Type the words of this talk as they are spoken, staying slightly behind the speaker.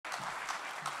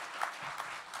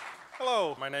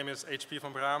Hello, my name is HP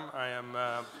from Braam. I am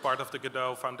part of the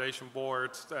Godot Foundation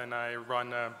board, and I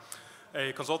run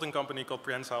a consulting company called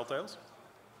Prehensile Tales.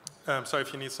 So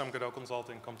if you need some Godot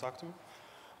consulting, come talk to me.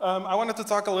 I wanted to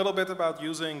talk a little bit about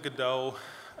using Godot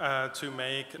to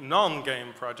make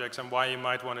non-game projects and why you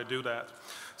might want to do that.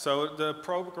 So the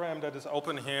program that is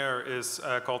open here is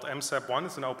called MSAP1.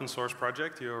 It's an open source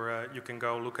project. You can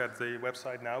go look at the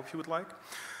website now if you would like.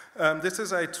 This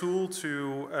is a tool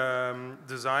to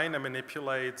design and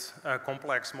manipulate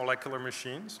complex molecular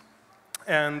machines.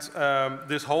 And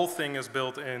this whole thing is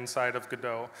built inside of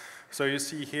Godot. So you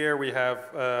see here we have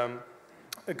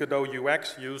a Godot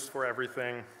UX used for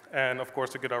everything, and of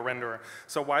course the Godot renderer.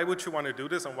 So why would you want to do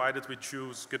this, and why did we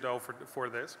choose Godot for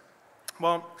this?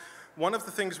 Well, one of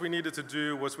the things we needed to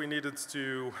do was we needed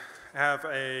to have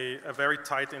a very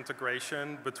tight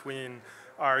integration between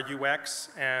our UX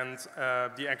and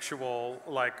the actual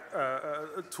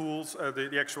tools,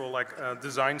 the actual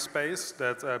design space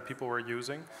that people were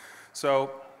using. So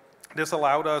this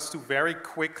allowed us to very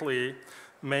quickly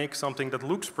make something that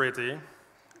looks pretty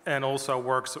and also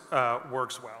works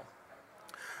well.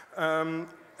 An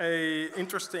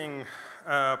interesting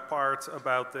part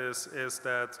about this is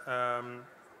that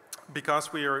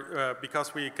because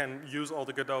we can use all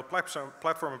the Godot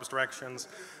platform abstractions,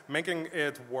 making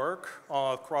it work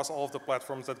across all of the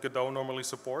platforms that Godot normally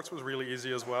supports was really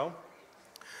easy as well.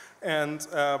 And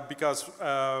because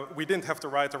we didn't have to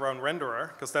write our own renderer,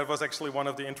 because that was actually one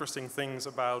of the interesting things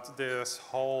about this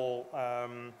whole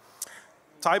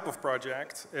type of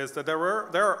project, is that there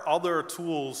are other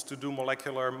tools to do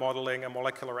molecular modeling and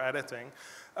molecular editing.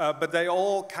 But they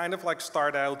all kind of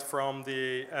start out from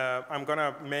the, I'm going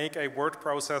to make a word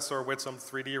processor with some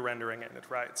 3D rendering in it,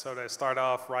 right? So they start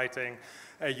off writing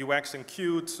a UX in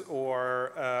Qt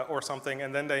or something,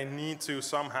 and then they need to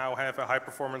somehow have a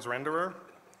high-performance renderer.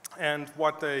 And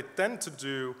what they tend to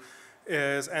do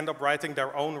is end up writing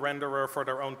their own renderer for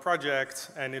their own project,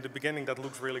 and in the beginning that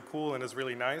looks really cool and is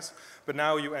really nice. But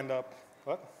now you end up,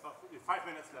 what? 5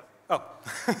 minutes left. Oh,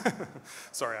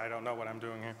 sorry, I don't know what I'm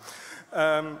doing here.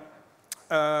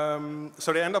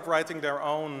 So they end up writing their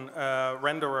own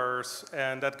renderers,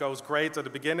 and that goes great at the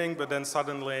beginning, but then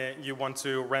suddenly you want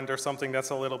to render something that's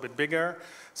a little bit bigger.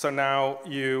 So now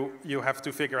you have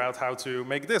to figure out how to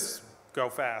make this go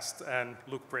fast and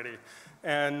look pretty.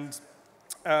 And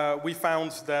we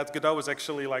found that Godot is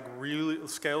actually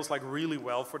scales really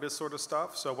well for this sort of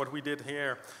stuff. So what we did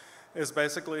here is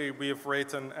basically we have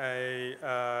written a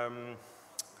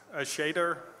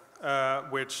shader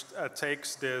which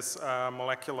takes this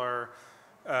molecular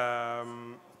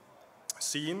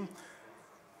scene,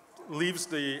 leaves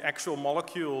the actual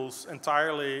molecules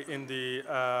entirely in the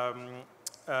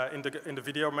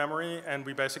video memory, and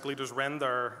we basically just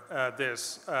render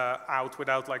this out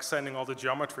without sending all the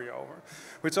geometry over,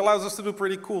 which allows us to do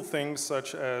pretty cool things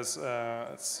such as,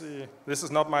 let's see, this is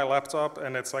not my laptop,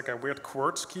 and it's like a weird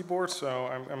quartz keyboard, so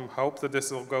I hope that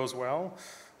this all goes well.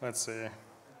 Let's see.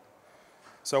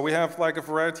 So we have a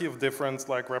variety of different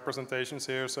representations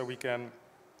here, so we can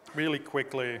really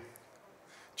quickly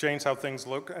change how things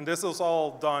look. And this is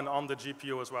all done on the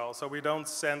GPU as well, so we don't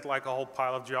send a whole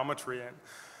pile of geometry in.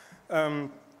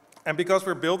 And because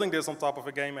we're building this on top of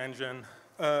a game engine,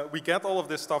 we get all of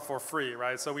this stuff for free,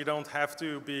 right? So we don't have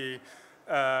to be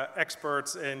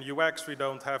experts in UX, we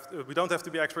don't have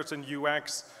to be experts in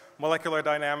UX, molecular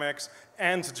dynamics,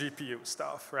 and GPU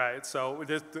stuff, right? So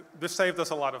this saved us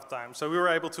a lot of time. So we were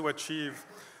able to achieve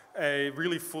a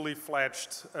really fully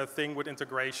fledged thing with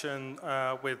integration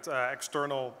with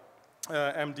external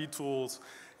MD tools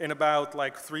in about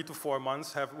 3 to 4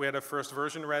 months. We had a first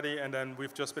version ready, and then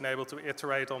we've just been able to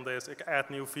iterate on this, add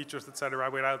new features, etc.,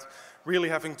 without really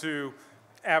having to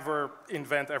ever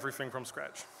invent everything from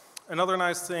scratch. Another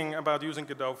nice thing about using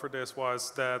Godot for this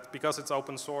was that because it's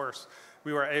open source,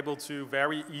 we were able to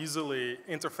very easily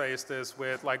interface this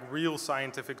with real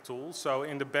scientific tools. So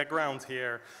in the background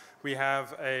here, we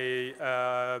have a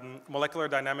molecular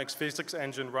dynamics physics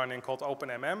engine running called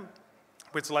OpenMM,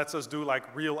 which lets us do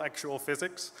real actual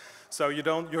physics. So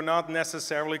you're not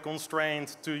necessarily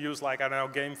constrained to use I don't know,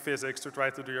 game physics to try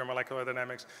to do your molecular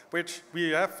dynamics, which we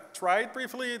have tried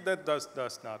briefly. That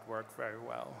does not work very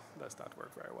well. Does not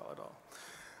work very well at all.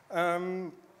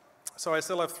 So I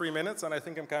still have 3 minutes, and I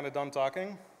think I'm kind of done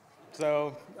talking.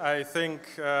 So I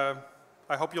think, I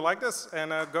hope you like this,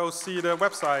 and go see the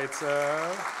website,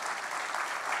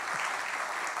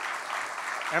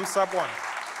 MSAP1.